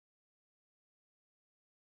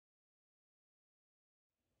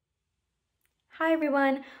Hi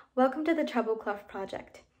everyone, welcome to the Treble Clef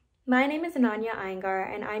Project. My name is Ananya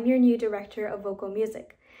and I'm your new Director of Vocal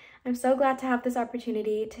Music. I'm so glad to have this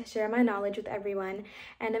opportunity to share my knowledge with everyone,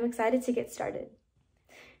 and I'm excited to get started.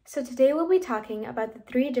 So today we'll be talking about the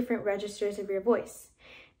 3 different registers of your voice.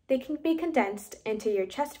 They can be condensed into your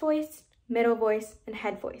chest voice, middle voice, and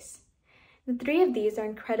head voice. The 3 of these are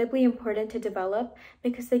incredibly important to develop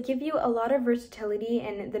because they give you a lot of versatility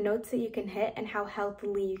in the notes that you can hit and how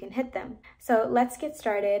healthily you can hit them. So let's get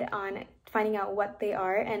started on finding out what they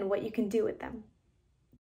are and what you can do with them.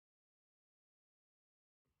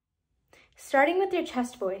 Starting with your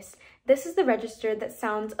chest voice, this is the register that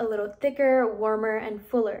sounds a little thicker, warmer, and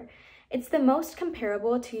fuller. It's the most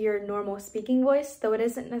comparable to your normal speaking voice, though it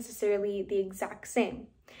isn't necessarily the exact same.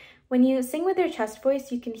 When you sing with your chest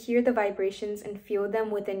voice, you can hear the vibrations and feel them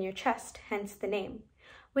within your chest, hence the name.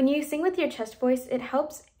 When you sing with your chest voice, it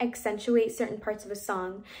helps accentuate certain parts of a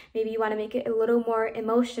song. Maybe you want to make it a little more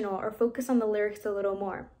emotional or focus on the lyrics a little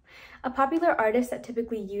more. A popular artist that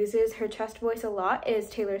typically uses her chest voice a lot is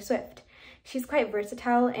Taylor Swift. She's quite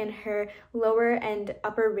versatile in her lower and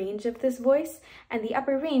upper range of this voice, and the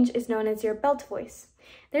upper range is known as your belt voice.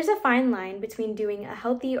 There's a fine line between doing a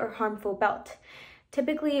healthy or harmful belt.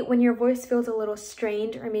 Typically, when your voice feels a little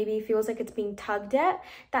strained or maybe feels like it's being tugged at,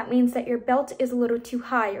 that means that your belt is a little too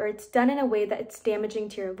high or it's done in a way that it's damaging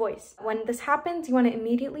to your voice. When this happens, you want to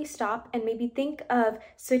immediately stop and maybe think of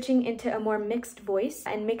switching into a more mixed voice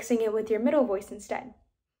and mixing it with your middle voice instead.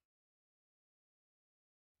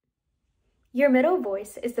 Your middle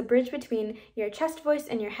voice is the bridge between your chest voice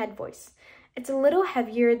and your head voice. It's a little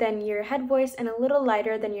heavier than your head voice and a little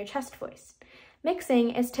lighter than your chest voice. Mixing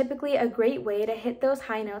is typically a great way to hit those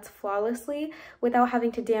high notes flawlessly without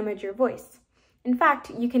having to damage your voice. In fact,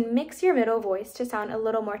 you can mix your middle voice to sound a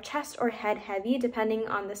little more chest or head heavy depending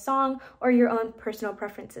on the song or your own personal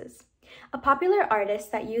preferences. A popular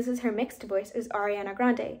artist that uses her mixed voice is Ariana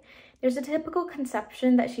Grande. There's a typical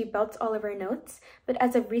conception that she belts all of her notes, but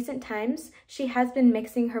as of recent times, she has been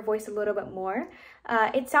mixing her voice a little bit more.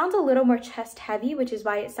 It sounds a little more chest heavy, which is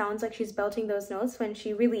why it sounds like she's belting those notes when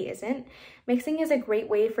she really isn't. Mixing is a great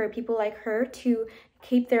way for people like her to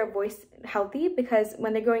keep their voice healthy, because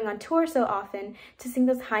when they're going on tour so often, to sing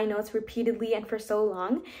those high notes repeatedly and for so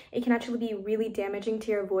long, it can actually be really damaging to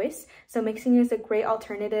your voice. So mixing is a great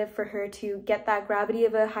alternative for her to get that gravity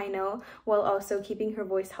of a high note while also keeping her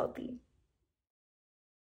voice healthy.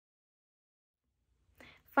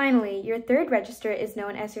 Finally, your 3rd register is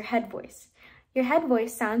known as your head voice. Your head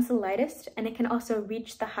voice sounds the lightest, and it can also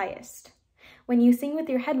reach the highest. When you sing with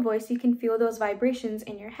your head voice, you can feel those vibrations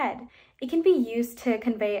in your head. It can be used to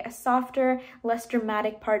convey a softer, less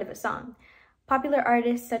dramatic part of a song. Popular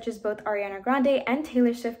artists such as both Ariana Grande and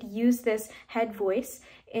Taylor Swift use this head voice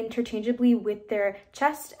interchangeably with their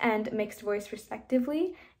chest and mixed voice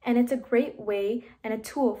respectively, and it's a great way and a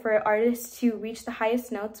tool for artists to reach the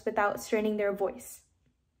highest notes without straining their voice.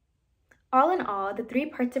 All in all, the 3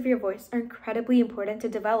 parts of your voice are incredibly important to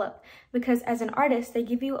develop because as an artist, they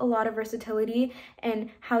give you a lot of versatility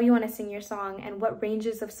in how you want to sing your song and what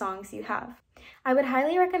ranges of songs you have. I would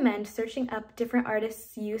highly recommend searching up different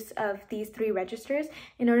artists' use of these 3 registers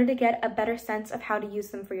in order to get a better sense of how to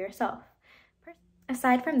use them for yourself.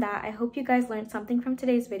 Aside from that, I hope you guys learned something from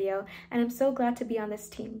today's video, and I'm so glad to be on this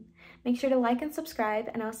team. Make sure to like and subscribe,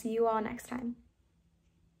 and I'll see you all next time.